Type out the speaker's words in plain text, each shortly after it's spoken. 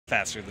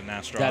faster than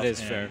Astaroth. That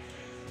is fair.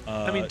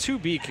 I mean,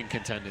 2B can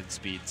contend in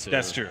speed, too.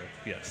 That's true,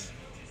 yes.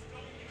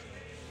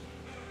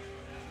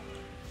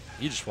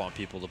 You just want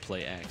people to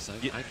play X. I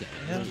get it.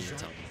 Yeah.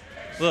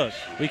 Look,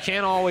 we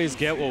can't always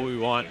get what we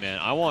want, man.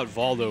 I want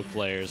Valdo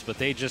players, but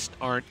they just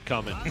aren't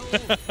coming.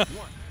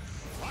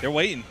 They're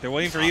waiting. They're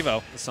waiting for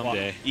Evo.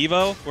 Someday.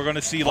 Evo, we're going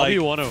to see I'll be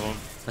one of them.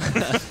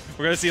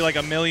 we're going to see like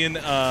 1 million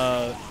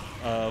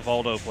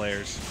Valdo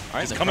players. All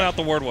right, just coming out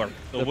the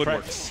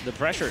woodworks. The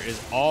pressure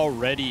is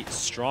already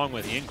strong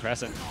with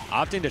YINCRESCENT,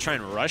 opting to try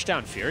and rush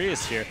down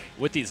Furious here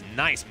with these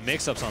nice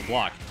mix-ups on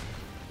block.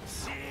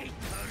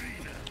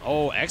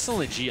 Oh,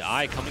 excellent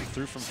GI coming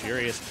through from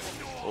Furious.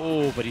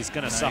 Oh, but he's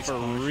going to suffer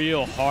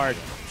real hard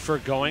for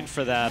going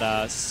for that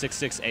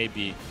 6-6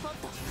 AB.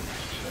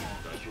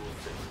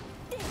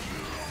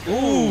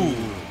 Ooh.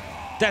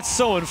 That's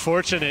so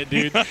unfortunate,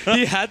 dude.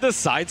 He had the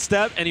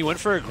sidestep, and he went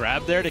for a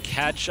grab there to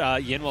catch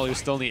Yin while he was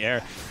still in the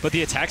air, but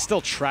the attack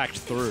still tracked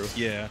through.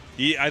 Yeah.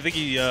 I think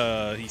he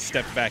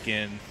stepped back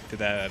in to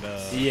that.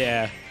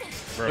 Yeah.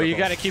 Vertical. But you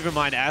got to keep in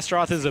mind,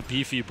 Astaroth is a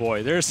beefy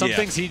boy. There are some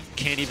things he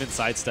can't even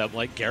sidestep,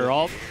 like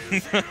Geralt.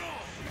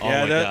 Oh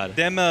yeah, my God.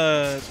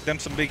 Them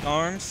some big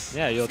arms.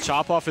 Yeah, you'll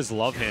chop off his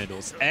love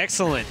handles.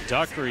 Excellent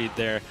duck read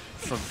there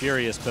from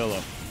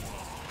FuriousPillow.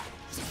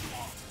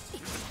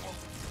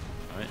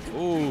 All right.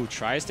 Ooh,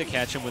 tries to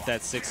catch him with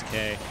that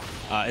 6K.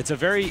 It's a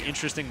very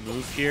interesting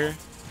move here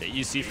that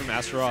you see from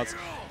Astaroth.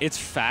 It's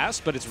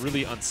fast, but it's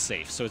really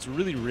unsafe, so it's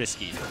really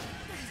risky.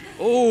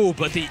 Oh,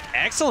 but the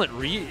excellent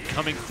read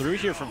coming through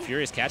here from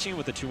Furious, catching him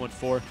with the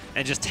 2-1-4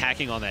 and just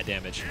tacking on that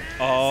damage.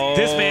 Oh.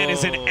 This man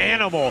is an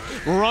animal.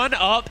 Run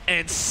up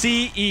and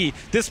CE.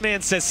 This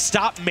man says,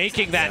 stop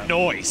making that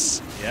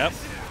noise. Yep.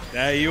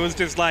 He was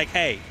just like,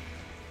 hey,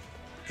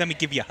 let me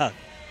give you a hug.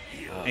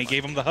 And he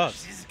gave him the hug.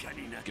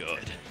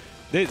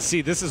 Good.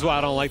 See, this is why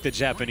I don't like the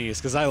Japanese,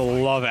 because I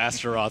love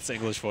Astaroth's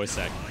English voice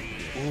act.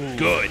 Ooh.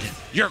 Good.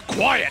 You're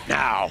quiet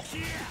now.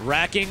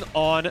 Racking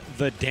on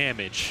the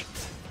damage.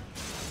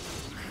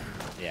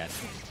 Yeah.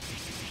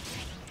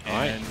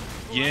 And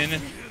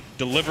Yin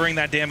delivering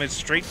that damage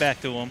straight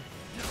back to him.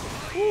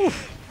 Ooh.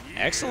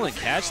 Excellent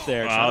catch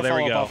there. Wow, Trying to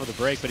follow up off go. with a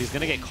break, but he's going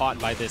to get caught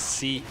by this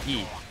CE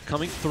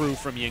coming through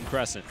from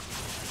YINCRESCENT.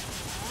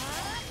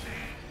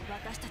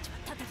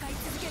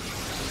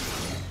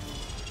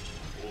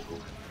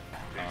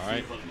 All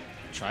right.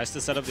 Tries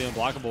to set up the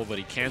unblockable, but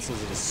he cancels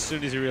it as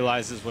soon as he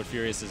realizes what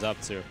Furious is up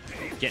to.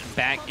 Getting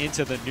back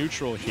into the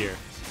neutral here.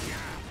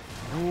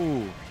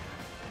 Ooh.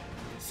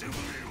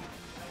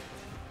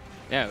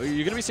 Yeah, you're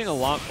going to be seeing a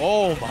lot.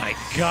 Oh, my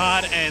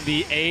God. And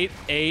the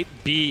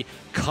 8-8B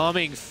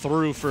coming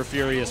through for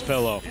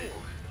FuriousPillow.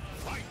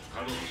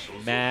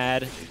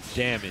 Mad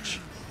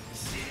damage.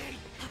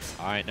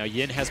 All right, now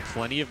Yin has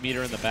plenty of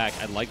meter in the back.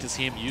 I'd like to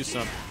see him use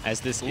some, as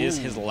this is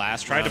his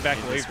last round. Tried to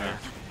back away from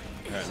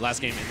it.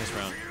 Last game in this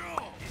round.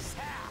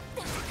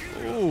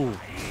 Ooh,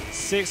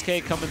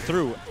 6K coming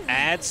through.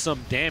 Add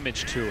some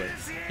damage to it.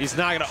 He's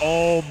not gonna,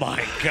 oh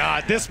my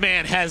God. This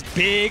man has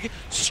big,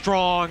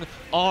 strong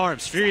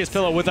arms.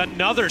 FuriousPillow with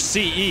another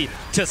CE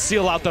to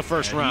seal out the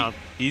first round.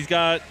 He's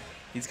got,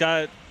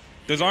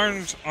 those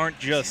arms aren't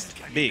just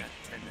big,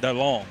 they're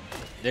long.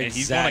 Exactly. And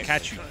he's gonna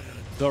catch you.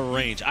 The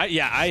range. I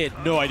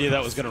had no idea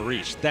that was gonna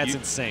reach. That's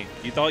insane.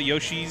 You thought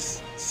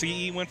Yoshi's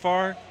CE went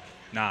far?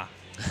 Nah,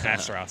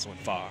 Astaroth went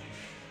far.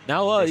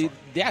 Now,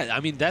 yeah, I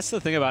mean, that's the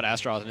thing about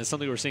Astaroth, and it's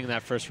something we're seeing in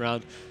that first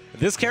round.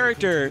 This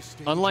character,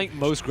 unlike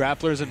most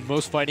grapplers in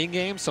most fighting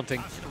games,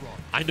 something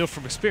I know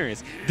from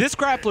experience, this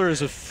grappler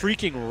is a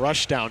freaking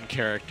rushdown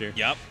character.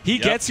 Yep. He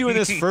gets you in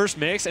this first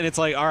mix, and it's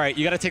like, all right,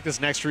 you got to take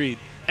this next read,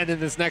 and then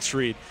this next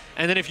read.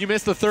 And then if you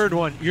miss the third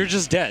one, you're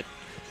just dead.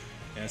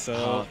 Yeah,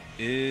 so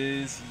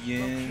is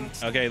Yin...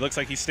 Okay, looks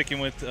like he's sticking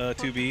with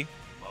 2B.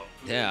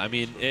 Yeah, I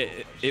mean,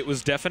 it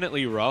was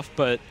definitely rough,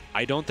 but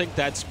I don't think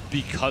that's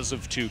because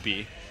of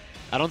 2B.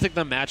 I don't think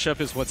the matchup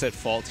is what's at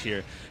fault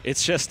here.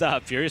 It's just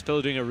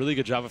FuriousPillow doing a really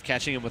good job of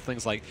catching him with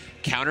things like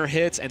counter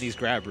hits and these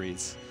grab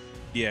reads.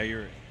 Yeah,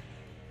 you're right.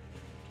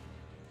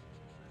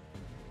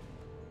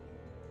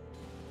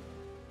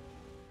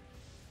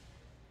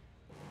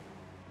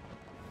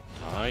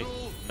 All right,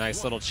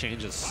 nice little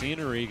change of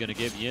scenery. Going to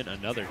give Yin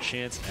another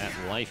chance at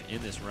life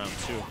in this round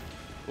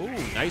 2.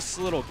 Ooh, nice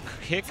little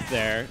kick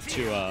there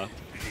to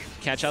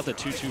catch out the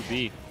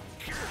 2-2B.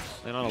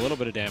 And on a little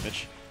bit of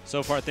damage.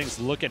 So far, things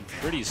looking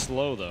pretty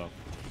slow, though.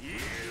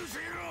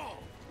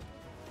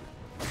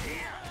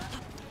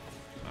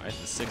 All right,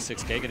 the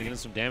 6-6K going to get him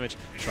some damage.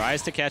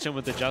 Tries to catch him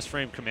with the just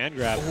frame command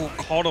grab. Ooh,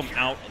 caught him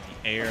out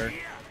of the air.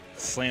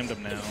 Slammed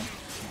him down.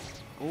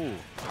 Ooh,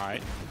 all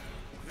right.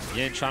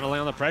 Yin trying to lay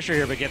on the pressure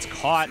here, but gets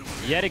caught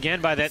yet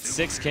again by that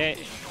 6K.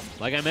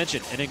 Like I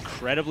mentioned, an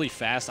incredibly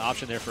fast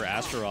option there for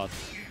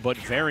Astaroth, but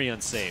very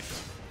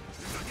unsafe.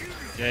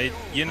 Yeah,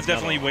 Yin's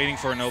definitely waiting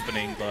for an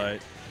opening, but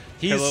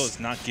Pillow is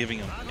not giving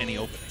him any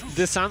opening.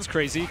 This sounds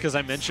crazy because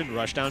I mentioned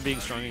Rushdown being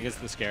strong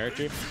against this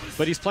character,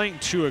 but he's playing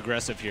too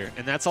aggressive here,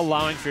 and that's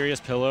allowing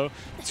FuriousPillow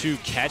to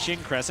catch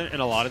YINCRESCENT in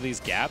a lot of these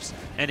gaps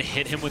and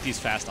hit him with these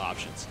fast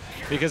options.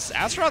 Because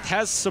Astaroth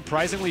has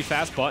surprisingly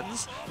fast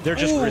buttons, they're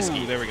just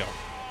risky. There we go.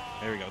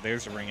 There we go.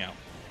 There's the ring out.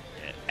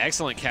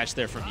 Excellent catch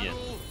there from Yin.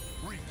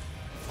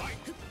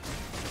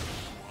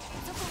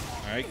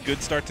 All right,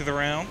 good start to the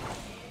round.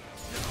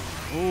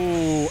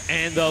 Ooh,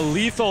 and the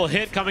lethal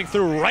hit coming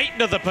through right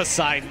into the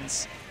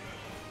Poseidons.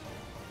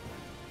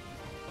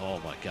 Oh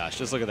my gosh,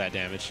 just look at that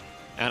damage.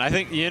 And I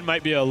think Yin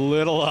might be a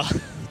little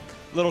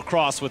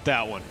cross with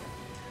that one.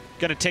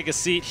 Gonna take a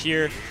seat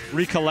here,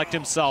 recollect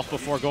himself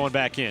before going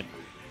back in.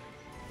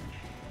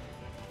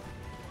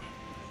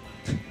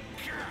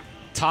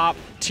 Top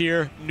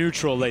tier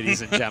neutral,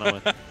 ladies and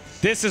gentlemen.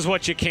 This is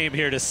what you came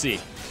here to see.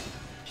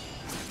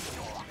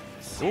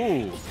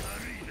 Ooh.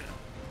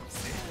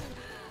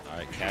 All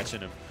right,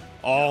 catching him.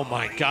 Oh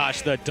my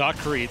gosh, the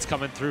duck reads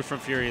coming through from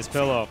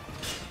FuriousPillow.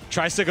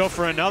 Tries to go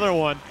for another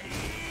one.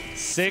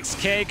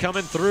 6K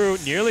coming through,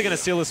 nearly gonna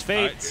seal his fate.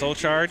 All right, soul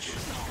charge.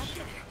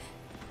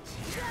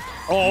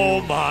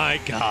 Oh my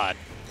god.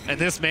 And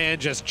this man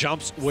just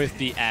jumps with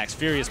the axe.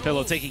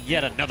 FuriousPillow taking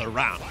yet another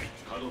round.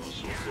 Oh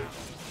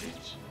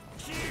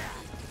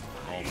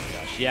my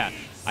gosh, yeah.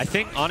 I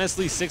think,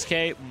 honestly,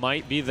 6K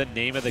might be the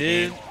name of the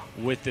game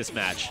with this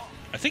match.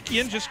 I think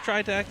Yin just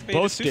tried to activate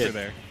his super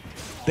there.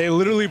 They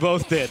literally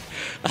both did.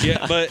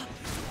 Yeah, but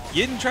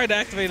Yin tried to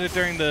activate it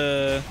during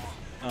the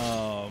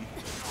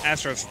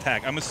Astaroth's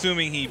attack. I'm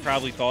assuming he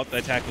probably thought the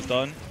attack was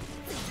done.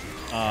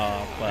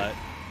 But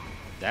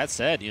that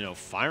said, you know,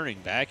 firing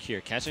back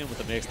here, catching him with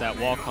the mix, that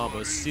wall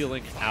combo,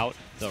 sealing out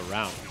the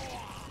round.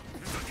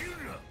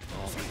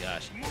 Oh my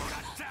gosh.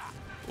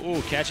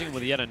 Ooh, catching him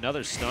with yet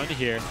another stun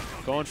here.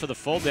 Going for the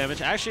full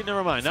damage. Actually,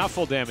 never mind, not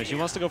full damage. He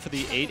wants to go for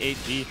the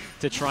 8-8G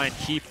to try and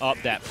keep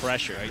up that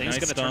pressure. I think he's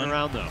going to turn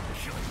around, though.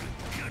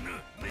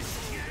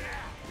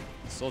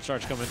 Soul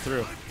charge coming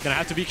through. Gonna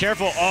have to be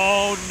careful.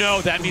 Oh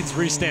no, that means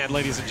restand,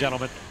 ladies and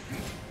gentlemen.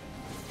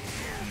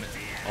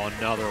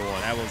 Another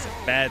one. That was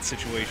a bad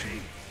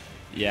situation.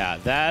 Yeah,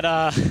 that,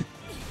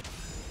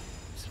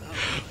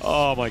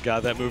 oh my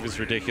god, that move is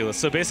ridiculous.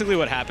 So basically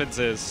what happens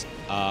is,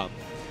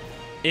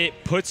 it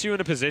puts you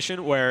in a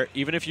position where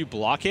even if you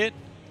block it,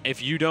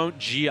 if you don't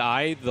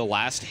GI the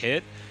last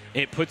hit,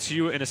 it puts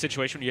you in a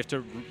situation where you have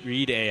to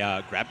read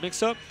a grab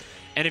mix-up.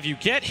 And if you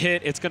get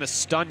hit, it's going to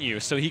stun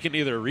you. So he can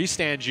either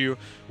restand you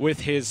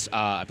with his,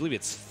 I believe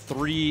it's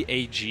 3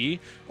 AG,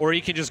 or he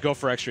can just go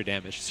for extra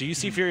damage. So you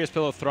see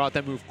FuriousPillow throw out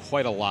that move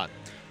quite a lot.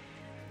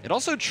 It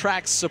also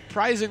tracks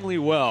surprisingly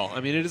well.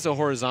 I mean, it is a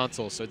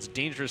horizontal, so it's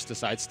dangerous to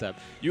sidestep.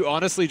 You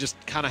honestly just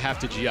kind of have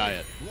to GI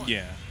it.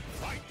 Yeah.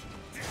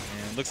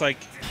 And it looks like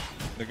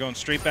they're going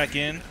straight back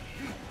in.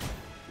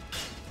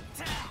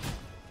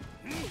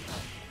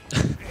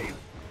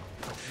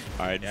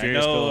 All right, yeah,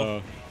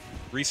 FuriousPillow.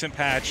 Recent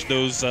patch,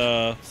 those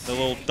the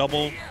little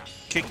double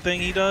kick thing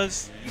he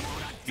does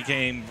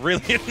became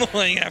really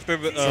annoying after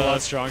the it's a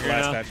lot stronger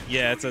last now. patch.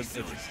 Yeah, it's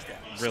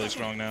really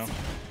strong now.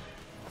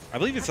 I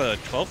believe it's a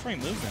 12-frame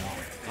move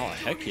now. Oh,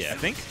 heck yeah. I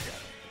think.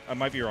 I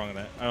might be wrong on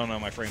that. I don't know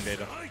my frame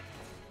data.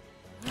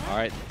 All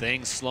right,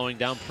 things slowing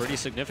down pretty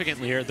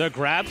significantly here. The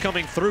grab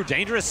coming through.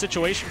 Dangerous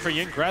situation for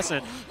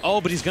YINCRESCENT. Oh,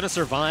 but he's going to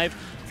survive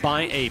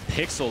by a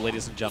pixel,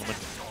 ladies and gentlemen.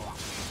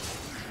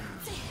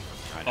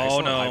 Right,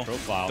 oh, no. high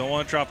profile. Don't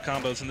want to drop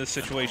combos in this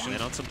situation.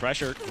 And on some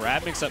pressure.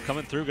 Grab mix-up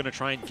coming through. Going to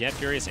try and get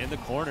Furious in the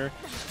corner.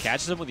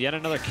 Catches him with yet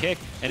another kick.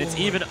 And it's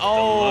even.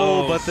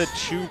 Oh, but the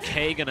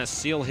 2K going to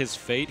seal his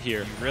fate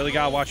here. You really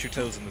got to watch your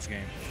toes in this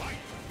game.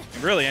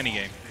 And really, any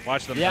game.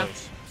 Watch them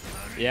toes.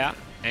 Yeah.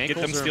 Get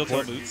them steel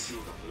toe boots.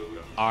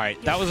 All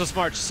right, that was a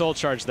smart soul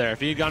charge there.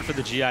 If he had gone for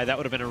the GI, that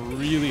would have been a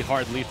really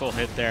hard lethal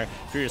hit there.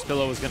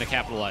 FuriousPillow was going to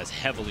capitalize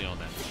heavily on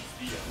that.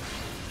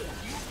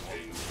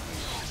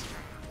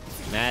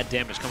 Mad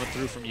damage coming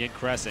through from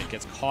YINCRESCENT.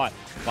 Gets caught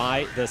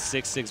by the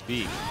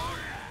 6-6B.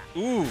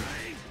 Ooh.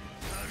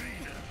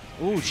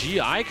 Ooh,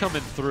 GI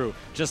coming through.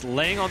 Just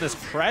laying on this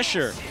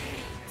pressure.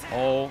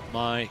 Oh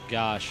my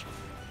gosh.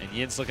 And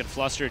Yin's looking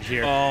flustered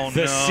here. Oh,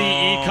 the no.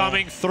 CE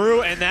coming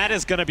through, and that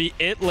is going to be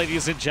it,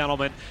 ladies and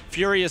gentlemen.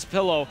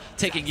 FuriousPillow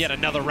taking yet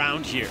another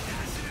round here.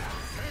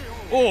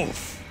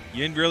 Oof.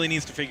 Yin really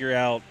needs to figure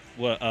out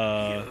what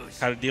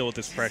how to deal with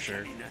this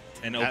pressure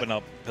and open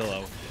up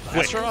Pillow.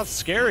 Astaroth's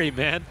scary,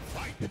 man.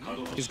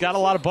 He's got a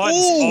lot of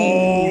buttons. Ooh,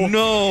 oh,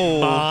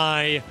 no.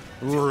 My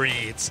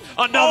reads.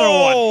 Another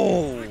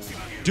one.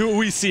 Do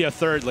we see a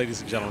third,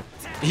 ladies and gentlemen?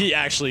 He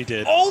actually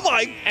did. Oh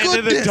my goodness!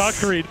 And then the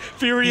duck read.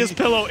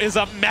 FuriousPillow is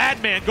a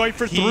madman, going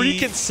for 3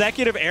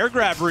 consecutive air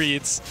grab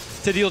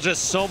reads to deal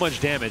just so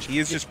much damage. He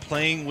is just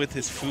playing with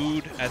his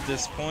food at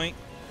this point.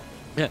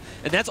 Yeah,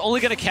 and that's only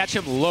going to catch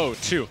him low,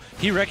 too.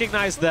 He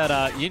recognized that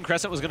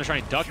YINCRESCENT was going to try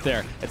and duck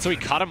there, and so he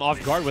caught him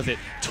off guard with it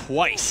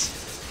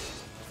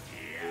twice.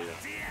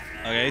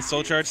 Okay,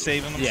 soul charge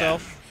saving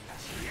himself.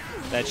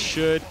 Yeah. That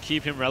should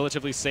keep him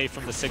relatively safe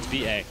from the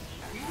 6BA.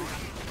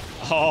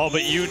 Oh,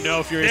 but you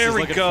know Furious is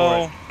looking for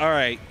it. All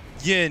right.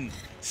 Yin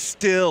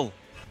still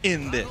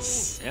in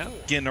this. Yeah.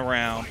 Getting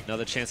around.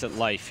 Another chance at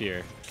life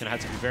here. Gonna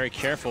have to be very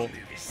careful.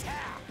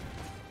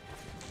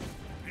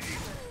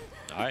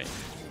 All right.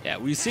 Yeah,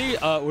 we've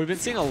been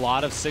seeing a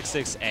lot of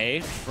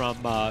 6-6A from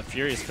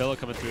FuriousPillow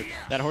coming through.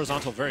 That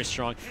horizontal very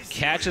strong.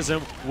 Catches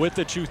him with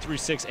the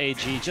 2-3-6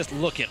 AG. Just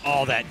look at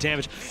all that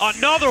damage.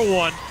 Another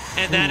one,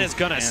 and that is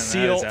gonna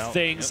seal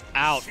things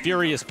out.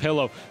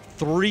 FuriousPillow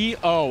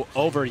 3-0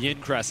 over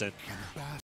YINCRESCENT.